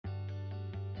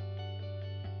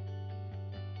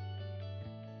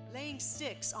Laying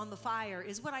sticks on the fire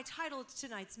is what I titled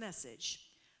tonight's message.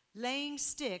 Laying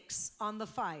sticks on the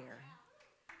fire.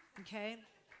 Okay?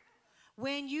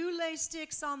 When you lay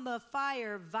sticks on the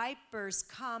fire, vipers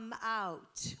come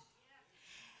out.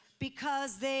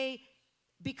 Because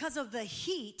of the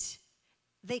heat,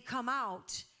 they come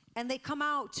out, and they come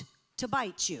out to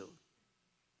bite you.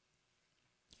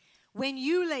 When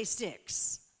you lay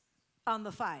sticks on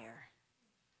the fire,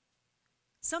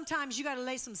 sometimes you got to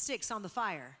lay some sticks on the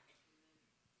fire.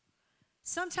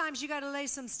 Sometimes you got to lay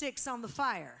some sticks on the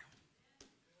fire.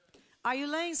 Are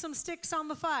you laying some sticks on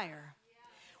the fire?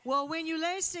 Well, when you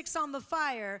lay sticks on the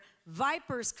fire,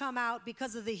 vipers come out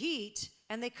because of the heat,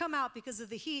 and they come out because of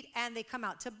the heat, and they come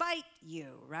out to bite you,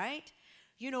 right?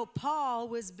 You know, Paul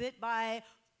was bit by a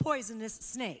poisonous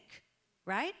snake,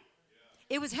 right?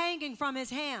 It was hanging from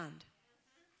his hand.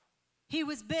 He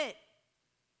was bit.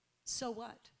 So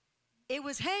what? It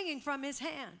was hanging from his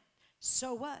hand.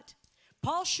 So what?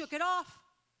 Paul shook it off.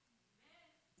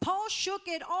 Paul shook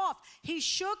it off. He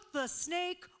shook the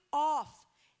snake off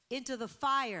into the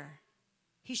fire.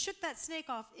 He shook that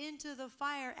snake off into the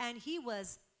fire, and he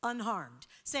was unharmed.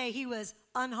 Say, he was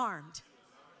unharmed.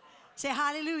 Say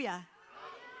hallelujah.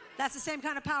 That's the same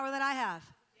kind of power that I have.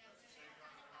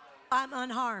 I'm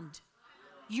unharmed.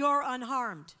 You're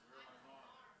unharmed.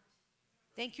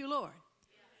 Thank you, Lord.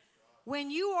 When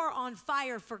you are on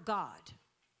fire for God,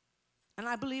 and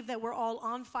I believe that we're all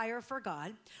on fire for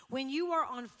God, when you are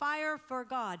on fire for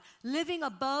God, living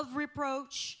above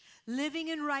reproach, living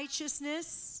in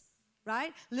righteousness,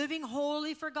 right? Living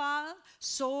holy for God,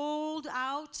 sold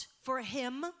out for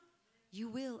Him, you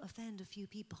will offend a few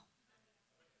people.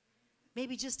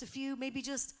 Maybe just a few, maybe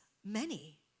just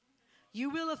many. You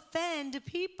will offend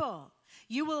people.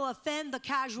 You will offend the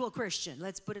casual Christian.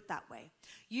 Let's put it that way.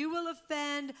 You will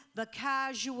offend the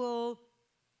casual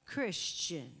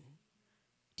Christian.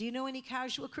 Do you know any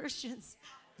casual Christians?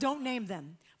 Don't name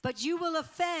them. But you will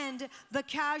offend the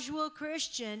casual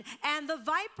Christian, and the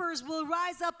vipers will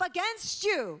rise up against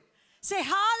you. Say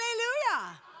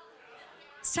hallelujah.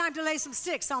 It's time to lay some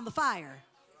sticks on the fire.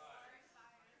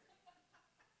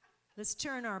 Let's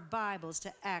turn our Bibles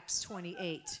to Acts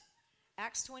 28.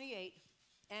 Acts 28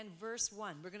 and verse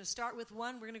 1. We're going to start with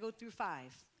 1. We're going to go through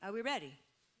 5. Are we ready? Yes.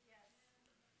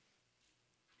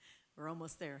 We're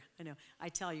almost there. I know. I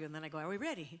tell you, and then I go, are we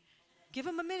ready? Give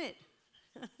them a minute.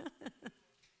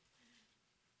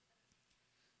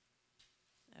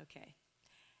 Okay.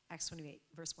 Acts 28,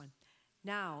 verse 1.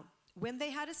 Now, when they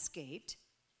had escaped,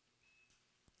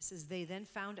 it says, they then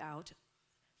found out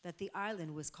that the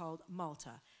island was called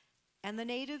Malta. And the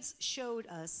natives showed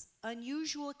us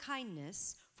unusual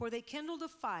kindness, for they kindled a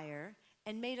fire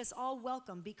and made us all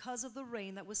welcome because of the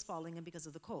rain that was falling and because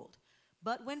of the cold.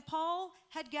 But when Paul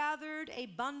had gathered a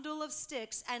bundle of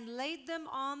sticks and laid them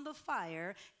on the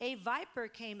fire, a viper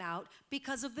came out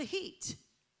because of the heat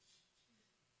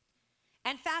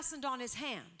and fastened on his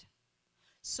hand.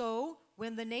 So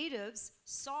when the natives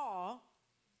saw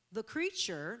the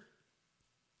creature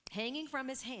hanging from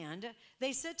his hand,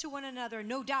 they said to one another,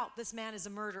 no doubt this man is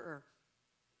a murderer,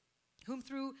 whom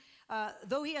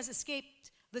though he has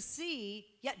escaped the sea,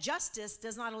 yet justice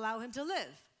does not allow him to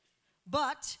live.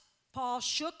 But Paul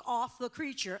shook off the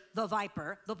creature, the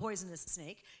viper, the poisonous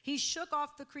snake. He shook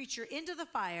off the creature into the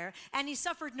fire, and he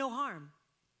suffered no harm.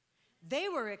 They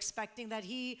were expecting that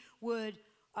he would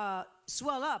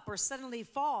swell up or suddenly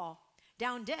fall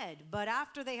down dead. But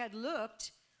after they had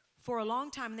looked for a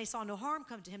long time and they saw no harm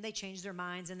come to him, they changed their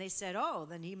minds and they said, oh,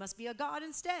 then he must be a god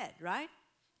instead, right?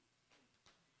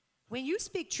 When you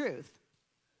speak truth,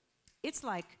 it's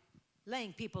like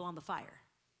laying people on the fire.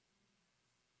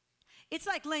 It's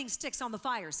like laying sticks on the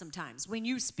fire sometimes when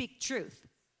you speak truth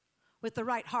with the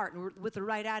right heart and with the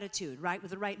right attitude, right?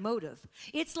 With the right motive.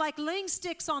 It's like laying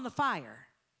sticks on the fire.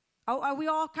 Oh, are we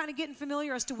all kind of getting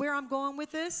familiar as to where I'm going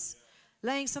with this?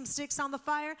 Laying some sticks on the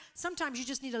fire. Sometimes you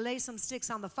just need to lay some sticks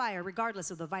on the fire regardless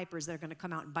of the vipers that are going to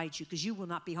come out and bite you, because you will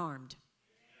not be harmed.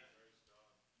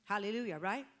 Hallelujah,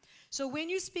 right? So when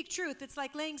you speak truth, it's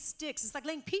like laying sticks. It's like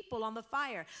laying people on the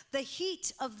fire. The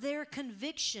heat of their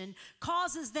conviction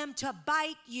causes them to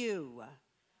bite you.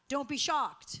 Don't be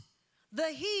shocked. The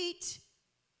heat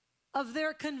of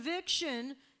their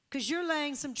conviction, because you're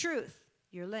laying some truth.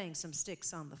 You're laying some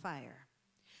sticks on the fire.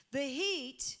 The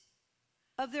heat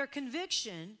of their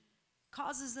conviction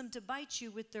causes them to bite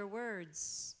you with their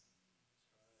words.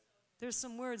 There's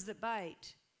some words that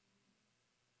bite.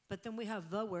 But then we have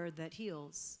the word that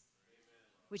heals,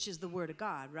 which is the word of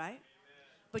God, right?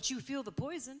 But you feel the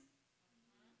poison.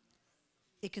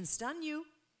 It can stun you.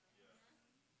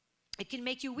 It can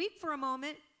make you weak for a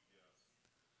moment.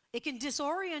 It can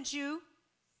disorient you.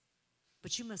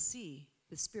 But you must see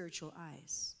with spiritual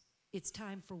eyes. It's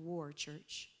time for war,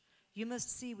 church. You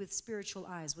must see with spiritual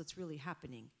eyes what's really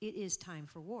happening. It is time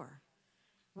for war.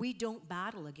 We don't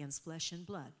battle against flesh and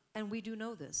blood, and we do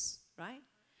know this, right?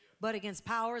 But against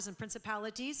powers and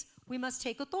principalities, we must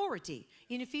take authority.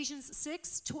 In Ephesians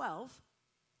 6:12,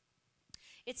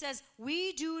 it says,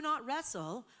 we do not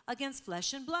wrestle against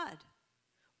flesh and blood,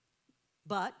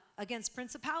 but against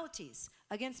principalities,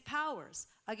 against powers,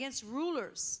 against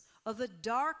rulers of the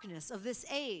darkness of this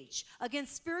age,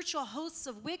 against spiritual hosts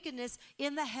of wickedness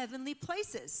in the heavenly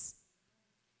places.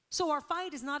 So our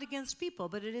fight is not against people,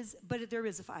 but there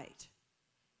is a fight.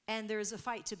 And there is a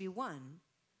fight to be won,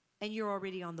 and you're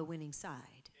already on the winning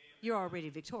side. You're already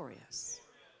victorious.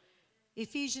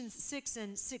 Ephesians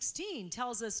 6:16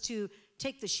 tells us to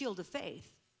take the shield of faith.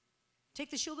 Take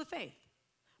the shield of faith,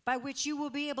 by which you will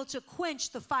be able to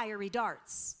quench the fiery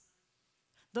darts.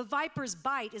 The viper's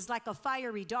bite is like a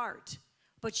fiery dart,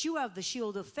 but you have the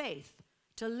shield of faith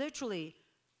to literally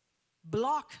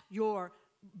block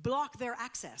their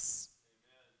access.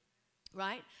 Amen.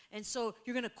 Right? And so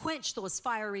you're going to quench those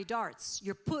fiery darts.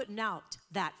 You're putting out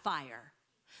that fire.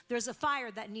 There's a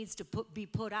fire that needs to be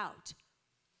put out.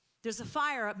 There's a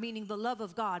fire, meaning the love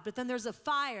of God, but then there's a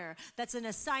fire that's an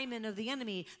assignment of the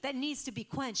enemy that needs to be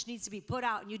quenched, needs to be put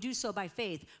out, and you do so by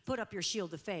faith. Put up your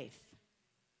shield of faith.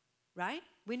 Right?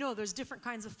 We know there's different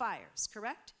kinds of fires,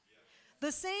 correct? Yeah.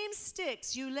 The same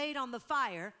sticks you laid on the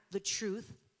fire, the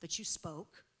truth that you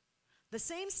spoke, the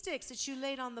same sticks that you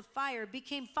laid on the fire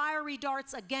became fiery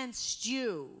darts against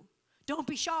you. Don't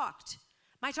be shocked.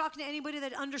 Am I talking to anybody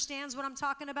that understands what I'm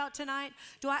talking about tonight?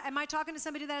 Am I talking to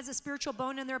somebody that has a spiritual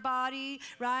bone in their body,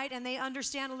 right? And they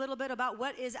understand a little bit about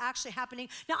what is actually happening.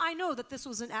 Now, I know that this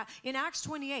was in Acts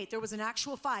 28, there was an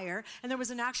actual fire, and there was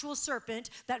an actual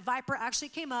serpent. That viper actually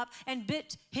came up and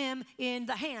bit him in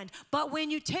the hand. But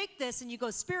when you take this and you go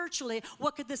spiritually,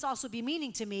 what could this also be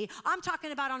meaning to me? I'm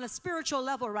talking about on a spiritual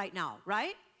level right now,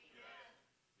 right?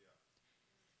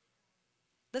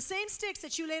 The same sticks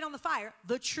that you laid on the fire,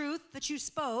 the truth that you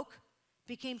spoke,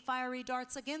 became fiery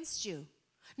darts against you.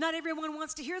 Not everyone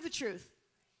wants to hear the truth.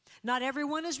 Not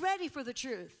everyone is ready for the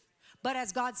truth. But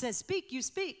as God says, speak, you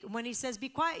speak. When he says, be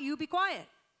quiet, you be quiet. Amen.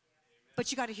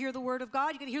 But you got to hear the word of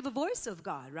God. You got to hear the voice of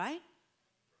God, right?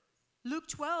 Luke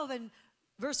 12 and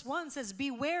verse 1 says,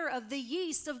 beware of the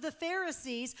yeast of the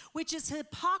Pharisees, which is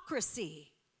hypocrisy.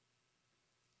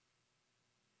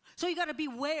 So you got to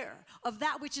beware of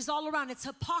that which is all around. It's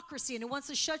hypocrisy, and it wants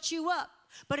to shut you up.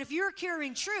 But if you're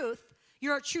carrying truth,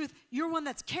 you're one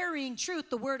that's carrying truth,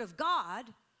 the word of God,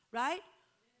 right?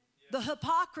 Yeah. The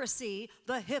hypocrisy,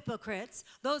 the hypocrites,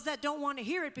 those that don't want to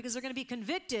hear it because they're going to be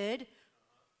convicted,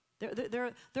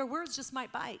 their words just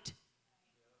might bite.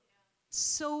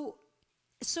 So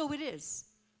it is.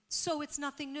 So it's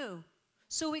nothing new.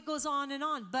 So it goes on and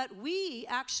on. But we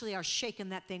actually are shaking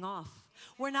that thing off.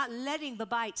 We're not letting the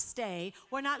bite stay.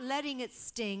 We're not letting it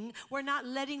sting. We're not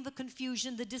letting the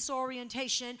confusion, the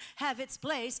disorientation have its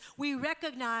place. We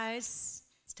recognize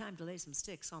it's time to lay some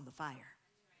sticks on the fire.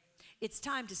 It's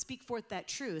time to speak forth that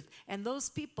truth. And those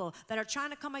people that are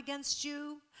trying to come against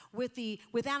you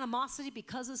with animosity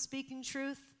because of speaking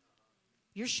truth,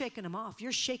 you're shaking them off.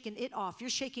 You're shaking it off. You're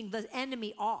shaking the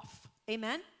enemy off.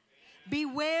 Amen?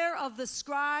 Beware of the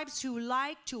scribes who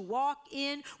like to walk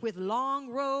in with long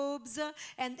robes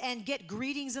and get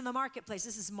greetings in the marketplace.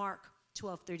 This is Mark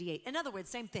 12:38. In other words,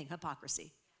 same thing,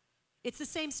 hypocrisy. It's the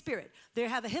same spirit. They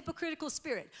have a hypocritical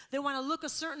spirit. They want to look a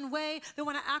certain way. They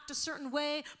want to act a certain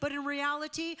way. But in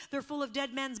reality, they're full of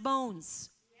dead men's bones.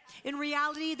 In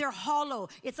reality, they're hollow.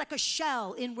 It's like a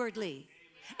shell inwardly.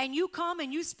 And you come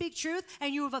and you speak truth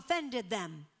and you have offended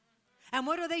them. And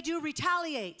what do?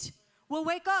 Retaliate. Well,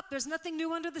 wake up. There's nothing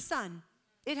new under the sun.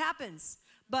 It happens.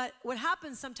 But what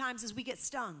happens sometimes is we get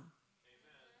stung. Amen.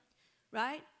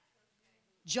 Right?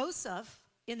 Joseph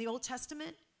in the Old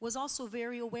Testament was also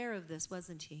very aware of this,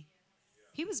 wasn't he?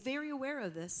 He was very aware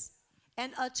of this.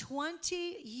 And a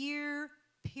 20-year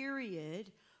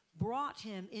period brought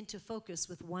him into focus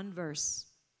with one verse.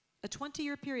 A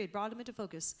 20-year period brought him into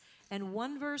focus. And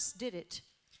one verse did it.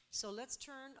 So let's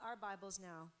turn our Bibles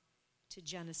now to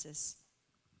Genesis.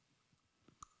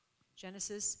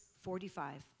 Genesis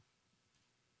 45.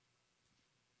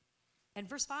 And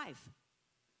verse 5.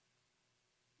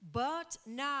 But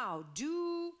now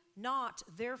do not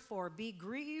therefore be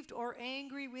grieved or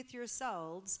angry with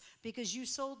yourselves because you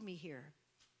sold me here.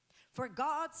 For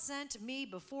God sent me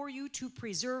before you to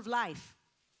preserve life.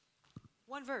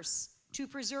 One verse. To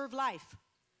preserve life.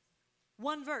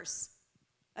 One verse.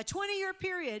 A 20-year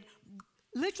period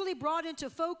literally brought into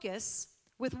focus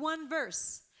with one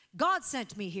verse. God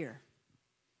sent me here.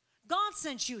 God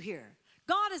sent you here.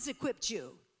 God has equipped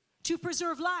you to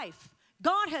preserve life.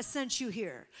 God has sent you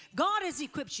here. God has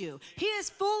equipped you. He has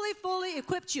fully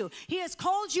equipped you. He has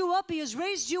called you up. He has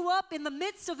raised you up in the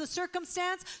midst of the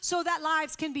circumstance so that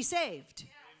lives can be saved.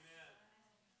 Amen.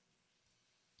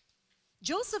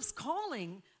 Joseph's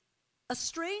calling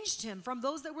estranged him from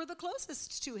those that were the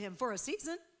closest to him for a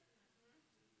season.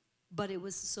 But it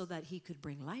was so that he could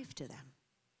bring life to them.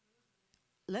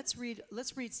 Let's read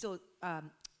still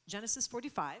Genesis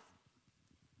 45.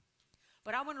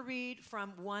 But I want to read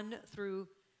from 1 through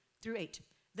 8.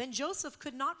 Then Joseph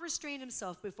could not restrain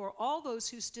himself before all those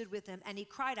who stood with him, and he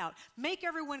cried out, "Make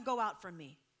everyone go out from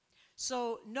me."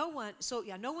 So no one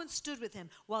stood with him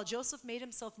while Joseph made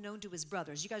himself known to his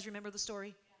brothers. You guys remember the story?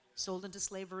 Yeah. Sold into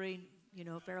slavery,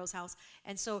 Pharaoh's house.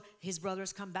 And so his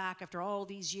brothers come back after all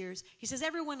these years. He says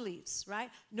everyone leaves, right?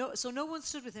 So no one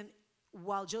stood with him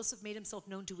while Joseph made himself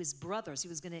known to his brothers. He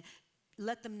was going to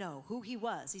let them know who he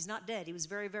was. He's not dead. He was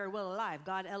very, very well alive.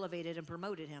 God elevated and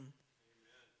promoted him.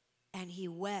 Amen. And he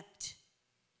wept.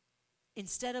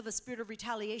 Instead of a spirit of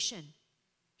retaliation,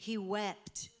 he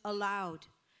wept aloud.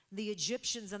 The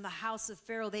Egyptians in the house of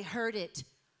Pharaoh, they heard it.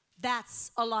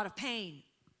 That's a lot of pain.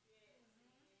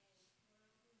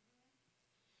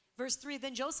 Verse 3,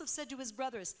 then Joseph said to his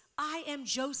brothers, "I am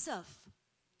Joseph."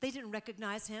 They didn't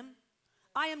recognize him.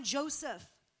 "I am Joseph.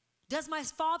 Does my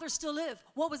father still live?"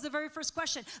 What was the very first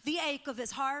question? The ache of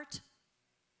his heart.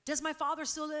 Does my father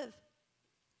still live?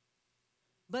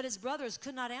 But his brothers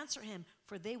could not answer him,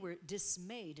 for they were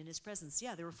dismayed in his presence.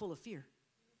 Yeah, they were full of fear.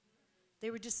 They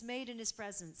were dismayed in his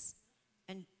presence.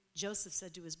 And Joseph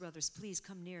said to his brothers, "Please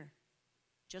come near."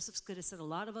 Joseph could have said a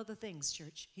lot of other things,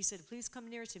 church. He said, "Please come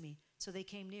near to me." So they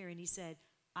came near, and he said,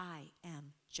 "I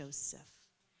am Joseph,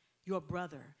 your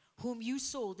brother, whom you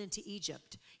sold into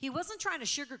Egypt." He wasn't trying to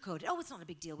sugarcoat it. "Oh, it's not a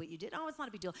big deal what you did. Oh, it's not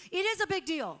a big deal." It is a big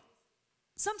deal.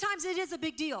 Sometimes it is a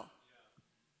big deal.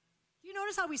 You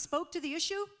notice how we spoke to the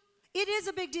issue? It is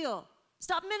a big deal.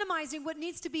 Stop minimizing what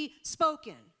needs to be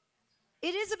spoken.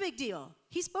 It is a big deal.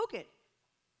 He spoke it.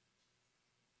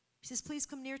 He says, "Please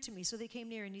come near to me." So they came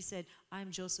near, and he said, "I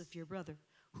am Joseph, your brother,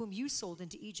 whom you sold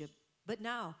into Egypt. But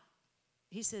now,"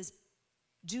 he says,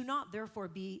 "do not therefore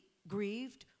be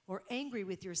grieved or angry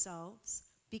with yourselves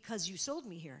because you sold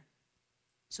me here."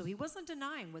 So he wasn't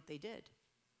denying what they did,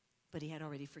 but he had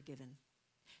already forgiven.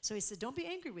 So he said, "Don't be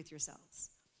angry with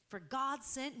yourselves, for God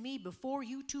sent me before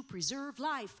you to preserve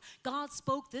life." God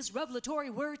spoke this revelatory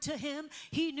word to him.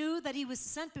 He knew that he was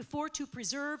sent before to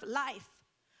preserve life.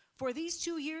 For these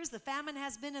 2 years, the famine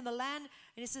has been in the land.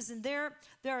 And it says, "And there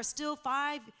are still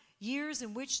 5 years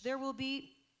in which there will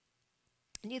be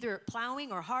neither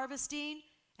plowing or harvesting.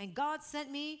 And God sent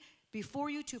me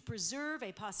before you to preserve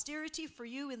a posterity for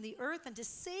you in the earth and to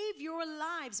save your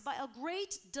lives by a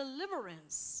great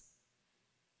deliverance.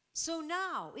 So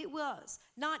now it was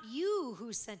not you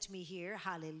who sent me here."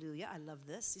 Hallelujah. I love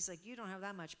this. He's like, you don't have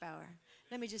that much power.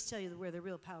 Let me just tell you where the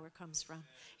real power comes from.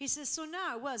 He says, so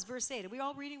now it was, verse 8. Are we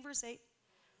all reading verse 8?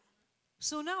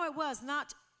 So now it was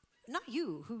not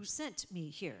you who sent me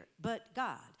here, but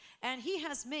God. And he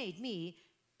has made me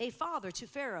a father to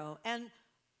Pharaoh and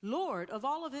Lord of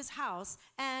all of his house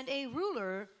and a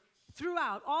ruler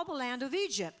throughout all the land of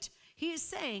Egypt. He is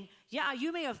saying, yeah,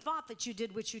 you may have thought that you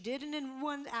did what you did, and in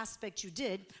one aspect you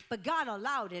did, but God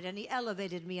allowed it, and he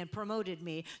elevated me and promoted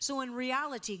me. So in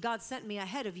reality, God sent me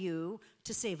ahead of you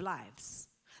to save lives.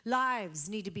 Lives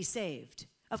need to be saved.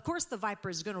 Of course, the viper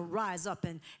is going to rise up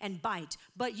and bite,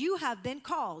 but you have been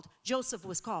called. Joseph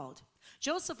was called.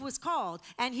 Joseph was called,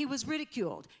 and he was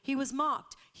ridiculed. He was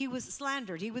mocked. He was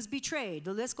slandered. He was betrayed.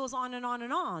 The list goes on and on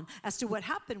and on as to what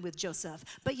happened with Joseph.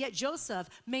 But yet Joseph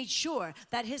made sure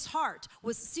that his heart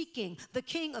was seeking the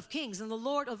King of Kings and the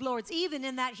Lord of Lords, even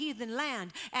in that heathen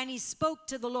land. And he spoke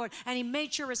to the Lord, and he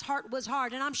made sure his heart was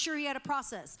hard. And I'm sure he had a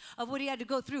process of what he had to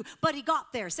go through. But he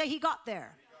got there. Say he got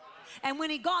there. And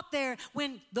when he got there,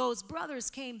 when those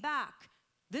brothers came back,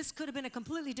 this could have been a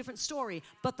completely different story,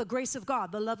 but the grace of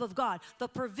God, the love of God, the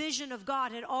provision of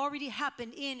God had already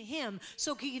happened in him,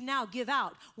 so he can now give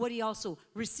out what he also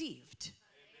received.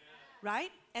 Amen.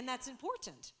 Right? And that's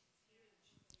important.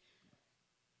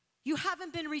 You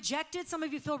haven't been rejected. Some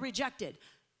of you feel rejected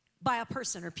by a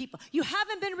person or people. You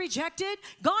haven't been rejected.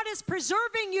 God is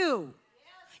preserving you.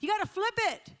 You got to flip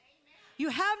it. You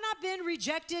have not been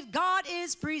rejected. God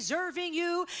is preserving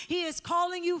you. He is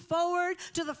calling you forward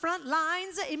to the front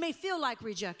lines. It may feel like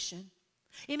rejection.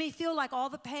 It may feel like all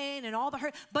the pain and all the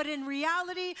hurt, but in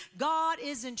reality, God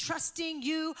is entrusting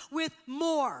you with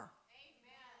more.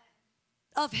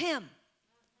 Amen. Of him.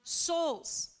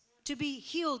 Souls to be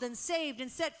healed and saved and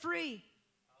set free.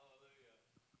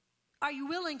 Hallelujah. Are you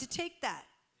willing to take that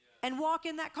and walk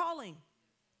in that calling?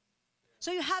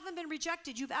 So you haven't been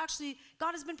rejected.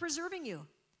 God has been preserving you.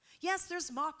 Yes,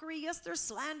 there's mockery. Yes, there's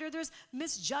slander. There's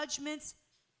misjudgments.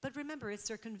 But remember, it's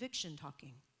their conviction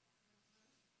talking.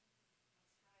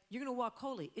 You're going to walk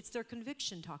holy. It's their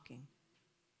conviction talking.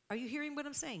 Are you hearing what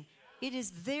I'm saying? It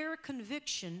is their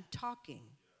conviction talking.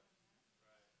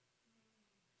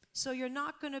 So you're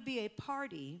not going to be a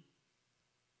party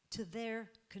to their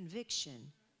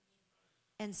conviction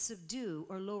and subdue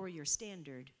or lower your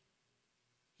standard.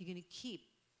 You're going to keep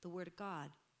the word of God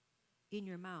in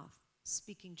your mouth,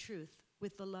 speaking truth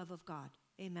with the love of God.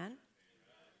 Amen?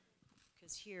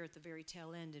 Because here at the very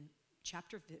tail end in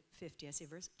chapter 50,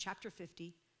 chapter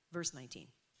 50, verse 19.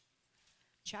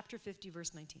 Chapter 50,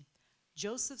 verse 19.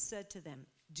 Joseph said to them,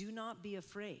 do not be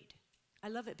afraid. I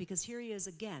love it because here he is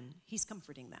again. He's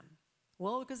comforting them.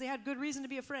 Well, because they had good reason to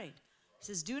be afraid. He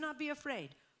says, do not be afraid,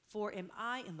 for am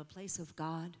I in the place of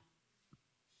God?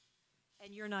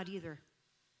 And you're not either.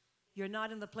 You're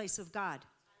not in the place of God.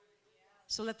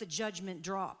 So let the judgment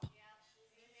drop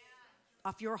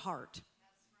off your heart.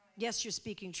 Yes, you're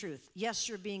speaking truth. Yes,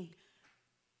 you're being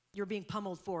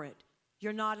pummeled for it.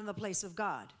 You're not in the place of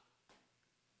God.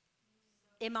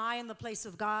 Am I in the place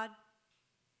of God?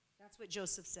 That's what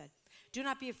Joseph said. Do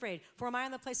not be afraid, for am I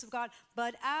in the place of God?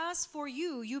 But as for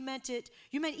you, you meant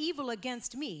evil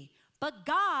against me. But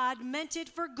God meant it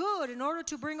for good in order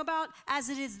to bring about, as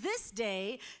it is this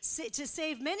day, to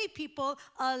save many people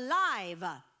alive.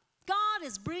 God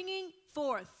is bringing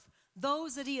forth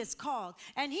those that he has called.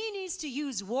 And he needs to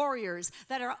use warriors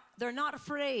they're not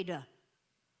afraid.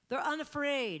 They're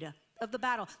unafraid of the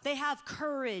battle. They have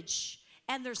courage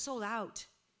and they're sold out.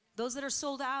 Those that are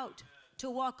sold out to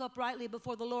walk uprightly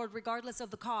before the Lord regardless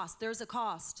of the cost. There's a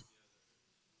cost.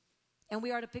 And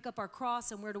we are to pick up our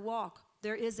cross and we're to walk.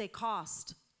 There is a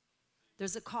cost.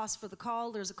 There's a cost for the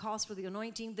call. There's a cost for the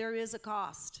anointing. There is a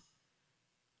cost.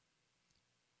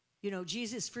 You know,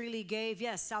 Jesus freely gave,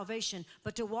 yes, salvation.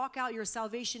 But to walk out your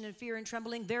salvation in fear and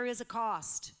trembling, there is a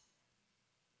cost.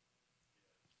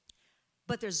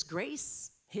 But there's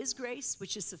grace, his grace,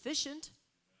 which is sufficient.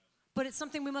 But it's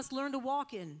something we must learn to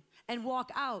walk in and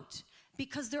walk out.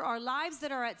 Because there are lives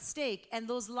that are at stake. And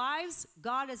those lives,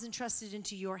 God has entrusted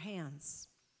into your hands.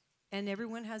 And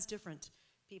everyone has different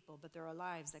people. But there are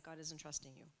lives that God is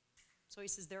entrusting you. So he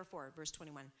says, therefore, verse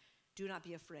 21, do not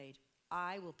be afraid.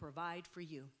 I will provide for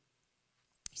you.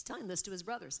 He's telling this to his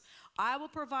brothers. I will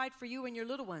provide for you and your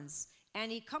little ones.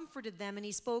 And he comforted them and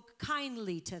he spoke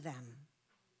kindly to them.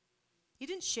 He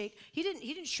didn't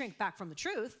shrink back from the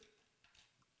truth.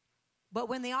 But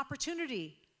when the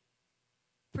opportunity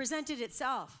presented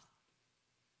itself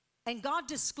and God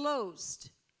disclosed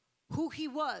who he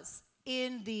was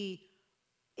in the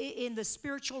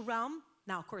spiritual realm,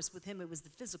 now of course with him it was the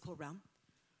physical realm,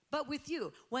 but with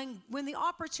you, when the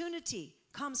opportunity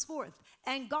comes forth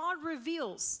and God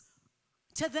reveals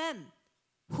to them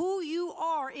who you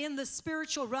are in the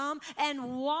spiritual realm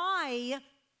and why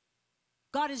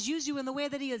God has used you in the way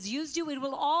that he has used you, it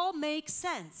will all make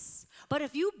sense. But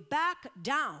if you back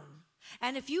down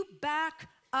and if you back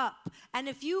up and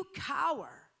if you cower,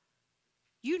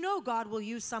 you know God will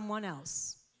use someone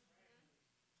else.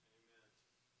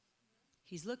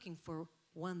 He's looking for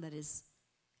one that is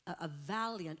a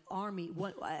valiant army,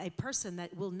 a person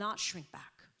that will not shrink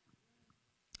back,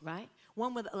 right?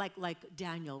 One with like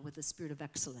Daniel with the spirit of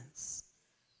excellence,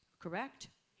 correct?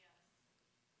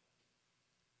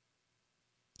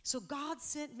 So God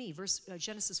sent me,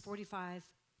 Genesis 45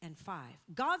 and 5.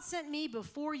 God sent me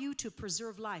before you to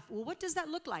preserve life. Well, what does that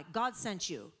look like? God sent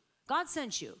you. God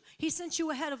sent you. He sent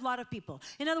you ahead of a lot of people.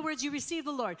 In other words, you received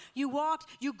the Lord. You walked,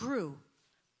 you grew.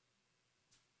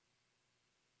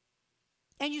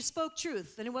 And you spoke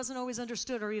truth, and it wasn't always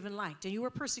understood or even liked, and you were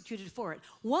persecuted for it.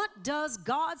 What does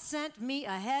God sent me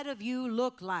ahead of you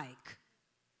look like?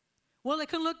 Well, it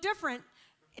can look different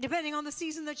depending on the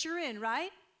season that you're in,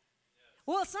 right?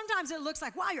 Well, sometimes it looks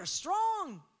like, wow, you're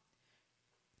strong.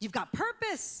 You've got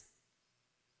purpose.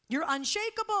 You're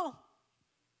unshakable.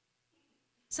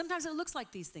 Sometimes it looks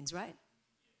like these things, right?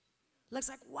 It looks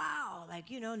like, wow,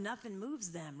 nothing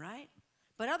moves them, right?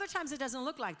 But other times it doesn't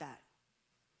look like that.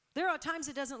 There are times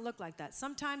it doesn't look like that.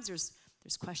 Sometimes there's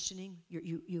questioning.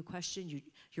 You question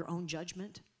your own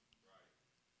judgment.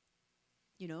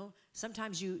 You know,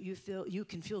 sometimes you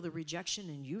can feel the rejection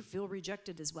and you feel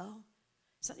rejected as well.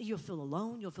 You'll feel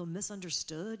alone. You'll feel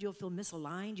misunderstood. You'll feel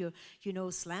misaligned.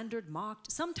 You'll slandered,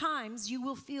 mocked. Sometimes you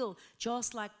will feel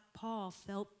just like Paul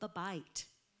felt the bite.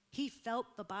 He felt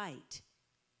the bite.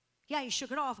 Yeah, he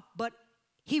shook it off, but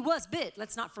he was bit.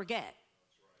 Let's not forget.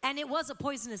 And it was a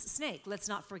poisonous snake. Let's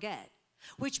not forget.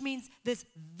 which means this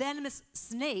venomous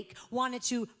snake wanted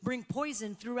to bring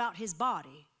poison throughout his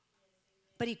body.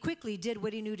 But he quickly did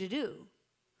what he knew to do.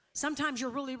 Sometimes you're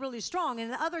really, really strong,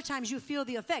 and other times you feel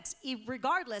the effects.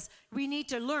 Regardless, we need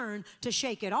to learn to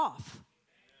shake it off.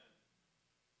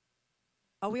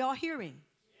 Are we all hearing?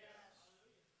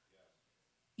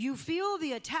 You feel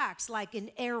the attacks like an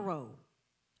arrow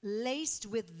laced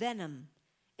with venom,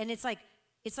 and it's like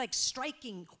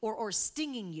striking or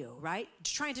stinging you, right?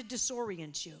 Trying to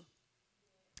disorient you.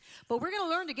 But we're going to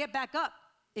learn to get back up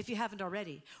if you haven't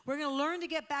already. We're going to learn to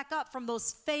get back up from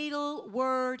those fatal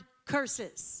word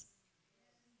curses.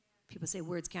 People say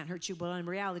words can't hurt you, but in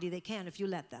reality they can if you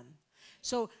let them.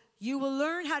 So you will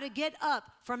learn how to get up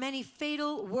from any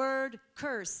fatal word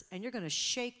curse, and you're going to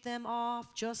shake them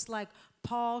off just like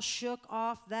Paul shook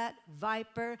off that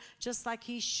viper, just like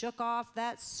he shook off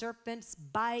that serpent's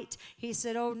bite. He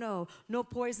said, oh no, no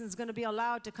poison is going to be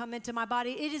allowed to come into my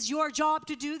body. It is your job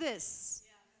to do this.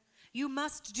 You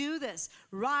must do this.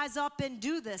 Rise up and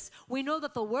do this. We know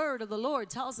that the word of the Lord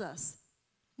tells us,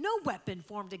 no weapon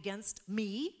formed against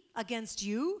me, against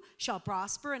you, shall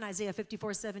prosper in Isaiah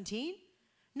 54:17.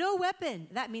 No weapon.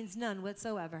 That means none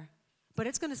whatsoever. But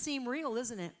it's going to seem real,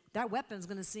 isn't it? That weapon's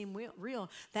going to seem real.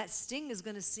 That sting is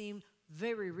going to seem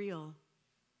very real.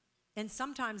 And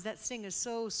sometimes that sting is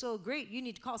so great, you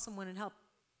need to call someone and help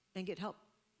and get help,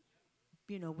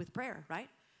 with prayer, right?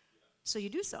 So you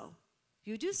do so.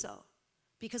 You do so.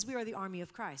 Because we are the army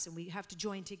of Christ and we have to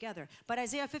join together. But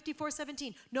Isaiah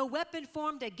 54:17, no weapon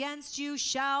formed against you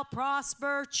shall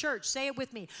prosper. Church, say it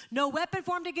with me. No weapon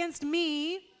formed against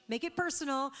me, make it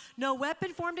personal. No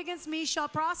weapon formed against me shall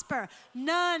prosper.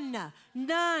 None,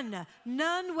 none,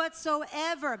 none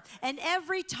whatsoever. And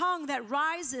every tongue that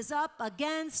rises up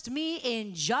against me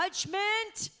in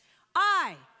judgment,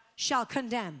 I shall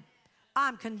condemn.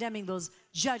 I'm condemning those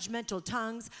judgmental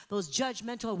tongues, those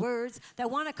judgmental words that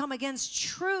want to come against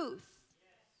truth.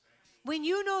 When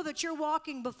you know that you're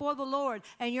walking before the Lord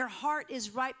and your heart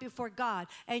is right before God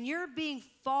and you're being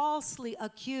falsely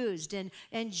accused and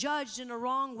judged in a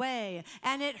wrong way,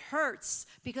 and it hurts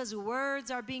because words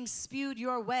are being spewed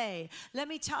your way, let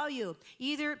me tell you,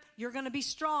 either you're going to be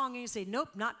strong and you say, nope,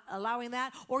 not allowing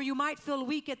that, or you might feel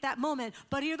weak at that moment.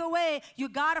 But either way, you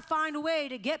got to find a way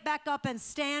to get back up and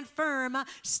stand firm,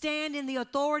 stand in the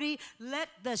authority. Let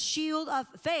the shield of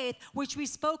faith, which we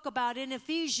spoke about in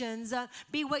Ephesians,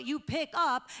 be what you pick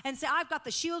up and say, I've got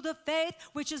the shield of faith,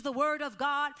 which is the word of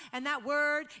God, and that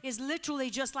word is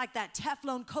literally just like that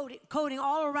Teflon coating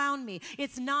all around me.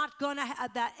 It's not going to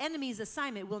that enemy's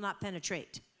assignment will not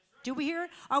penetrate. Do we hear?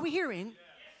 Are we hearing?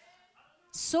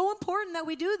 So important that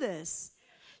we do this.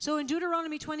 So in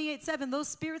Deuteronomy 28:7, those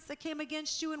spirits that came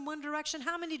against you in one direction,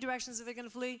 how many directions are they going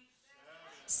to flee?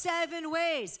 7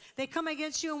 ways. They come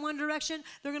against you in one direction,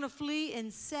 they're going to flee in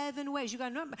 7 ways. You got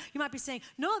to remember, you might be saying,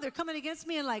 no, they're coming against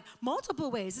me in like multiple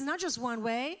ways. It's not just one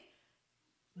way.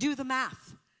 Do the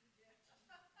math.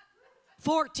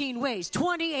 14 ways,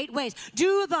 28 ways.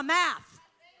 Do the math.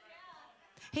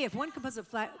 Hey, if one can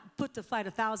put to flight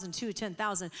 1,000, 2,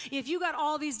 10,000. If you got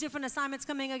all these different assignments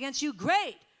coming against you,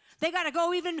 great. They got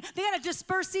to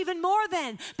disperse even more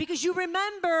then, because you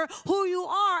remember who you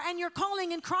are and your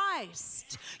calling in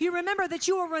Christ. You remember that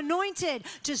you are anointed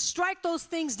to strike those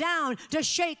things down, to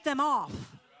shake them off.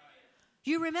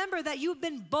 You remember that you've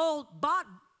been bought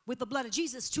with the blood of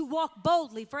Jesus to walk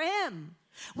boldly for him.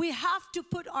 We have to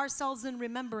put ourselves in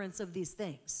remembrance of these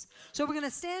things. So we're going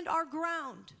to stand our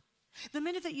ground. The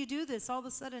minute that you do this, all of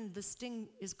a sudden the sting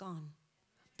is gone.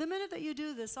 The minute that you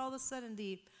do this, all of a sudden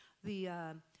the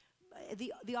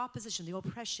opposition, the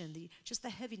oppression, just the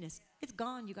heaviness, it's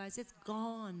gone, you guys. It's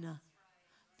gone.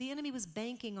 The enemy was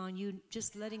banking on you,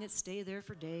 just letting it stay there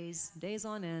for days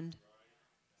on end,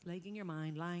 plaguing your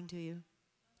mind, lying to you,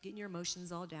 getting your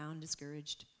emotions all down,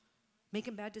 discouraged,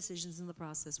 making bad decisions in the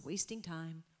process, wasting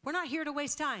time. We're not here to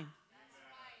waste time.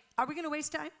 Are we going to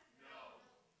waste time?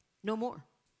 No more.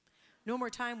 No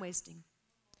more time wasting.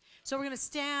 So we're going to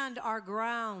stand our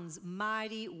grounds,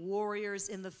 mighty warriors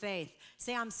in the faith.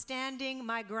 Say, I'm standing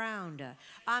my ground.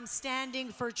 I'm standing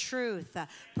for truth.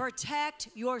 Protect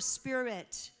your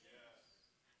spirit.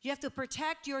 You have to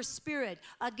protect your spirit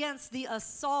against the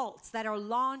assaults that are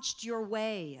launched your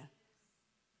way.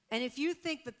 And if you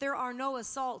think that there are no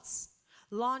assaults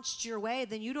launched your way,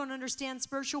 then you don't understand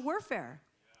spiritual warfare.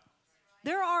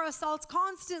 There are assaults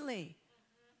constantly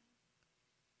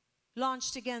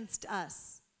launched against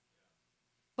us.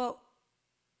 But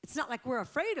it's not like we're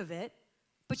afraid of it,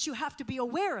 but you have to be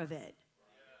aware of it.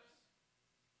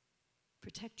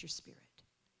 Protect your spirit,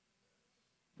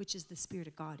 which is the Spirit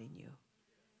of God in you.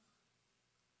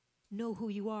 Know who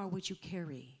you are, what you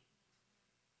carry.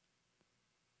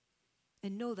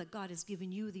 And know that God has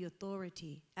given you the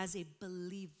authority as a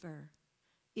believer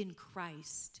in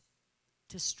Christ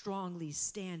to strongly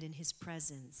stand in his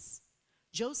presence.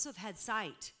 Joseph had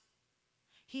sight.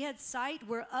 He had sight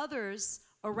where others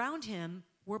around him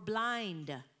were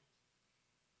blind.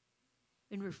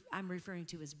 And I'm referring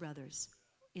to his brothers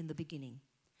in the beginning.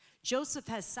 Joseph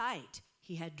has sight.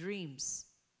 He had dreams.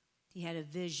 He had a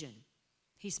vision.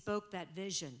 He spoke that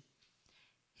vision.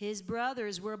 His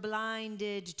brothers were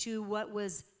blinded to what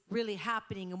was really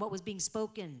happening and what was being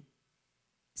spoken.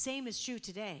 Same is true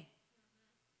today.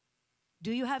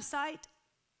 Do you have sight?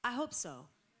 I hope so.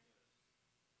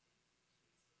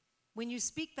 When you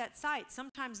speak that sight,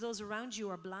 sometimes those around you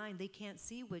are blind. They can't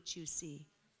see what you see.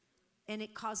 And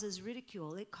it causes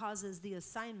ridicule. It causes the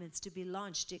assignments to be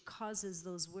launched. It causes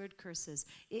those word curses.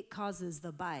 It causes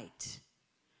the bite.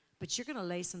 But you're going to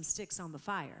lay some sticks on the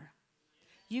fire.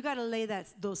 You got to lay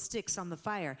those sticks on the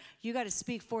fire. You got to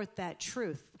speak forth that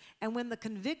truth. And when the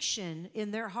conviction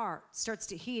in their heart starts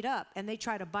to heat up and they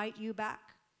try to bite you back,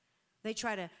 they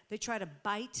try to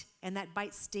bite, and that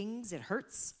bite stings, it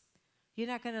hurts. You're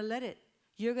not going to let it.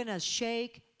 You're going to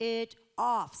shake it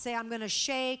off. Say, I'm going to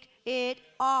shake it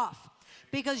off.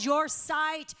 Because your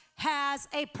sight has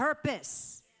a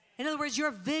purpose. In other words,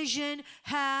 your vision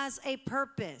has a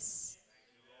purpose.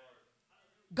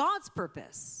 God's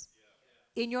purpose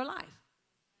in your life.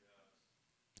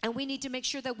 And we need to make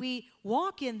sure that we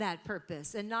walk in that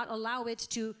purpose and not allow it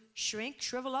to shrink,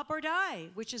 shrivel up, or die,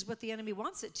 which is what the enemy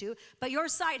wants it to. But your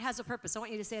sight has a purpose. I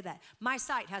want you to say that. My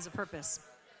sight has a purpose.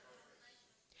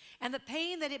 And the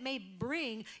pain that it may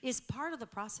bring is part of the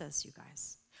process, you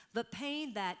guys. The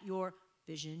pain that your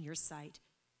vision, your sight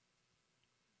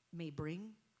may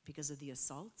bring because of the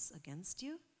assaults against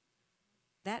you,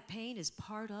 that pain is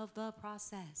part of the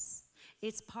process.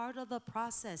 It's part of the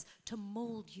process to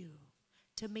mold you,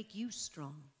 to make you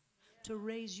strong, to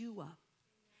raise you up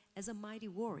as a mighty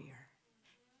warrior.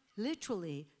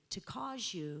 Literally, to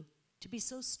cause you to be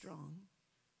so strong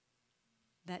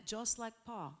that just like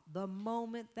Paul, the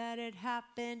moment that it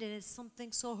happened and it's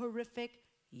something so horrific,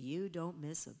 you don't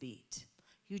miss a beat.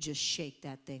 You just shake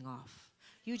that thing off.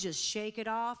 You just shake it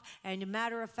off, and a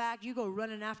matter of fact, you go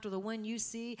running after the one you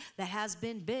see that has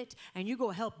been bit, and you go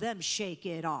help them shake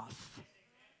it off.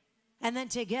 And then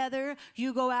together,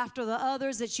 you go after the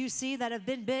others that you see that have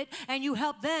been bit, and you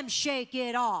help them shake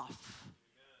it off.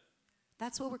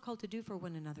 That's what we're called to do for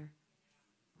one another.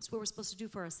 That's what we're supposed to do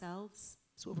for ourselves.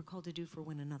 That's what we're called to do for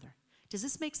one another. Does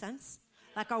this make sense?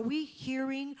 Like, are we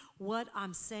hearing what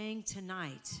I'm saying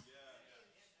tonight?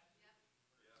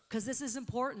 Because this is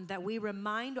important that we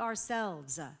remind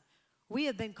ourselves we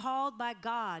have been called by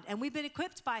God and we've been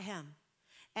equipped by him.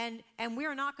 And we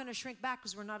are not going to shrink back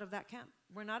because we're not of that camp.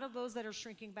 We're not of those that are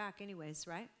shrinking back anyways,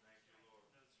 right?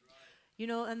 You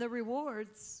know, and the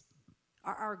rewards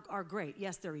are great.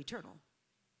 Yes, they're eternal.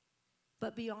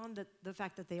 But beyond the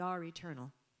fact that they are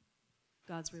eternal,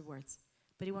 God's rewards.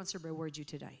 But he wants to reward you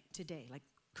today, like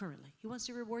currently. He wants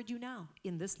to reward you now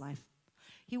in this life.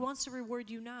 He wants to reward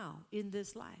you now in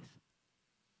this life.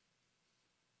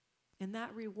 And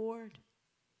that reward,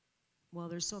 well,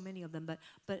 there's so many of them,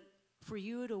 but for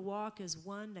you to walk as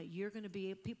one that you're going to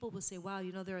be, people will say, wow,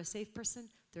 you know, they're a safe person.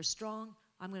 They're strong.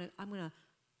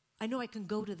 I know I can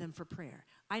go to them for prayer.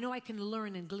 I know I can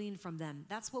learn and glean from them.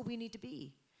 That's what we need to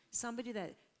be. Somebody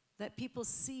that people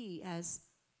see as,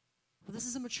 well, this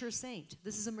is a mature saint.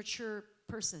 This is a mature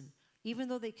person. Even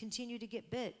though they continue to get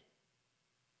bit,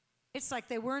 it's like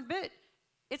they weren't bit.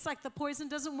 It's like the poison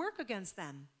doesn't work against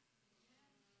them.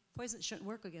 Poison shouldn't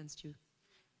work against you.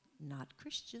 Not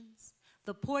Christians.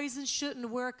 The poison shouldn't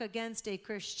work against a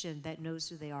Christian that knows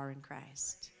who they are in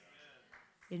Christ.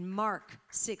 In Mark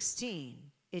 16,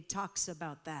 it talks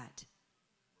about that.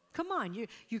 Come on,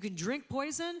 you can drink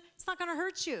poison. It's not going to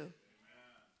hurt you.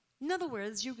 In other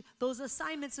words, those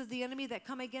assignments of the enemy that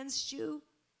come against you,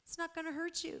 it's not going to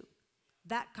hurt you.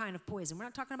 That kind of poison. We're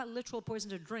not talking about literal poison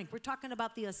to drink. We're talking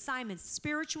about the assignments,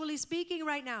 spiritually speaking,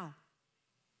 right now.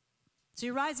 So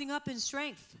you're rising up in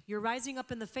strength. You're rising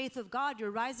up in the faith of God.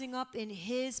 You're rising up in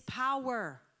his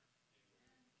power.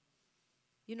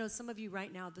 You know, some of you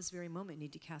right now at this very moment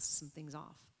need to cast some things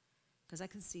off because I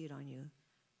can see it on you.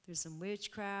 There's some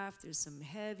witchcraft. There's some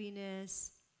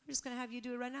heaviness. I'm just going to have you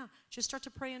do it right now. Just start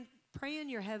to pray in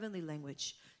your heavenly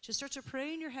language. Just start to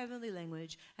pray in your heavenly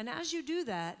language. And as you do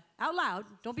that, out loud,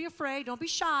 don't be afraid, don't be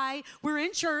shy. We're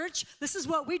in church. This is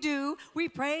what we do. We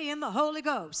pray in the Holy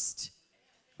Ghost.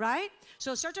 Right?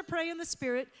 So start to pray in the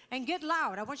Spirit and get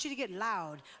loud. I want you to get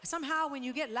loud. Somehow when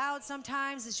you get loud,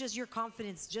 sometimes it's just your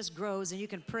confidence just grows and you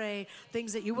can pray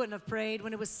things that you wouldn't have prayed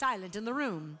when it was silent in the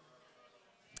room.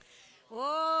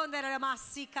 Oh,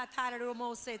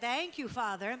 thank you,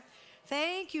 Father.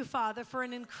 Thank you, Father, for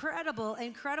an incredible,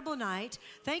 incredible night.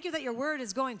 Thank you that your word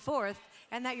is going forth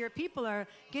and that your people are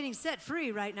getting set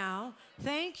free right now.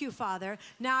 Thank you, Father.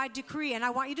 Now I decree, and I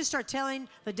want you to start telling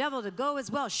the devil to go as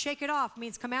well. Shake it off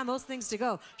means command those things to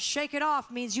go. Shake it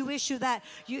off means you issue that.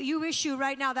 You issue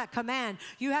right now that command.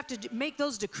 You have to make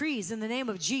those decrees in the name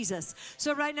of Jesus.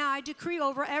 So right now I decree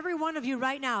over every one of you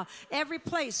right now, every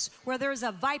place where there's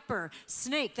a viper,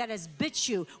 snake that has bit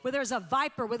you, where there's a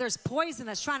viper, where there's poison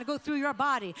that's trying to go through your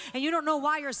body, and you don't know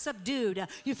why you're subdued.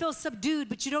 You feel subdued,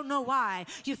 but you don't know why.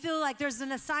 You feel like there's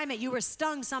an assignment. You were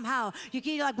stung somehow.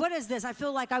 You're like, what is this? I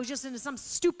feel like I was just into some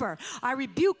stupor. I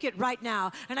rebuke it right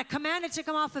now, and I command it to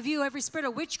come off of you. Every spirit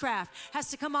of witchcraft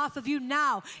has to come off of you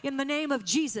now in the name of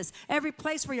Jesus. Every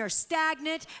place where you're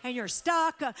stagnant and you're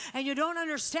stuck and you don't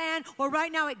understand, well,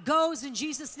 right now it goes in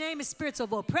Jesus' name. Spirits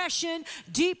of oppression,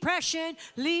 depression,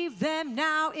 leave them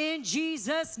now in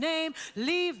Jesus' name.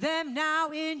 Leave them now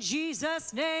in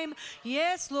Jesus' name.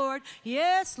 Yes, Lord.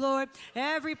 Yes, Lord.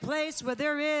 Every place where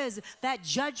there is that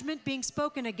judgment being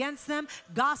spoken against them,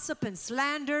 gossip and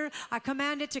slander, I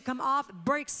command it to come off. It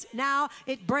breaks now.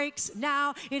 It breaks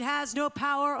now. It has no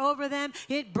power over them.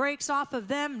 It breaks off of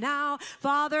them now.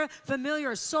 Father,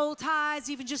 familiar soul ties,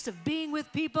 even just of being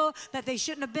with people that they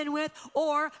shouldn't have been with,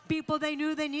 or people they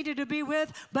knew they needed to be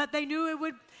with, but they knew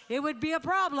it would be a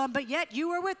problem, but yet you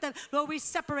were with them. Lord, we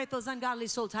separate those ungodly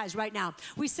soul ties right now.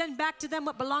 We send back to them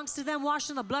what belongs to them, washed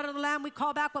in the blood of the Lamb. We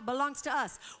call back what belongs to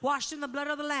us, washed in the blood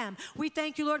of the Lamb. We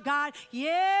thank you, Lord God.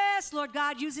 Yes, Lord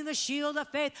God, using the shield of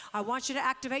faith. I want you to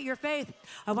activate your faith.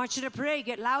 I want you to pray.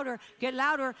 Get louder, get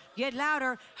louder, get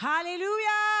louder. Hallelujah,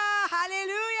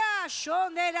 hallelujah.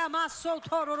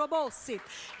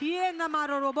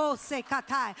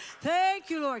 Thank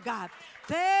you, Lord God.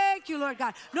 Thank you, Lord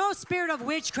God. No spirit of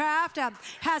witchcraft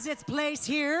has its place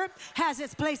here, has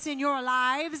its place in your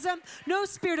lives. No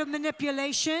spirit of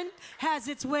manipulation has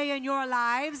its way in your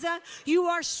lives. You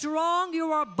are strong.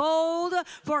 You are bold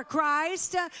for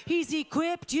Christ. He's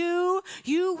equipped you.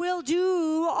 You will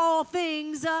do all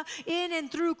things in and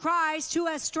through Christ, who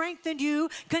has strengthened you,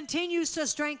 continues to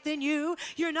strengthen you.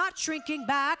 You're not shrinking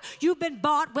back. You've been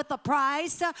bought with a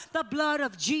price, the blood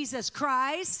of Jesus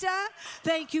Christ.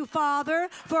 Thank you, Father,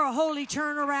 for a holy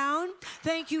turnaround.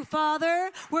 Thank you,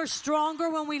 Father. We're stronger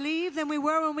when we leave than we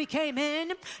were when we came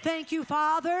in. Thank you,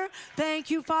 Father. Thank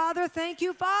you, Father. Thank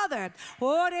you, Father.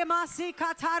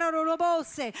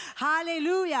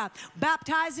 Hallelujah.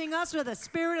 Baptizing us with the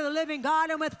Spirit of the living God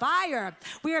and with fire.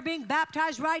 We are being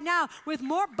baptized right now with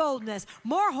more boldness,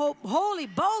 more holy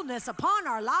boldness upon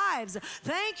our lives.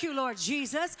 Thank you, Lord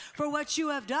Jesus, for what you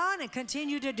have done and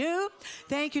continue to do.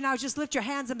 Thank you. Now just lift your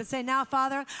hands up and say, now,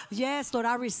 Father, yes, Lord,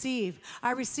 I receive.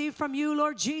 I receive from you,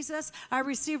 Lord Jesus. I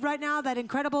receive right now that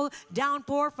incredible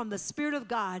downpour from the Spirit of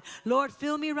God. Lord,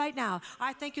 fill me right now.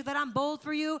 I thank you that I'm bold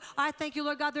for you. I thank you,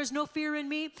 Lord God, there's no fear in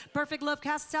me. Perfect love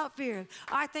casts out fear.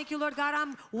 I thank you, Lord God,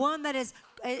 I'm one that is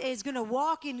going to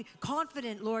walk in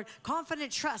confident, Lord,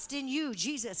 confident trust in you,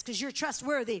 Jesus, because you're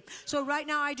trustworthy. So right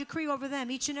now I decree over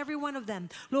them, each and every one of them,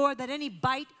 Lord, that any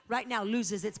bite right now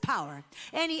loses its power.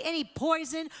 Any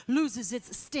poison loses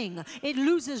its sting. It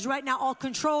loses right now all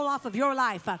control off of your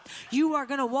life. You are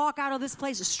going to walk out of this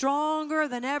place stronger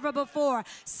than ever before,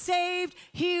 saved,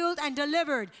 healed, and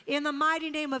delivered in the mighty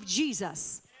name of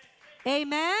Jesus.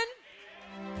 Amen.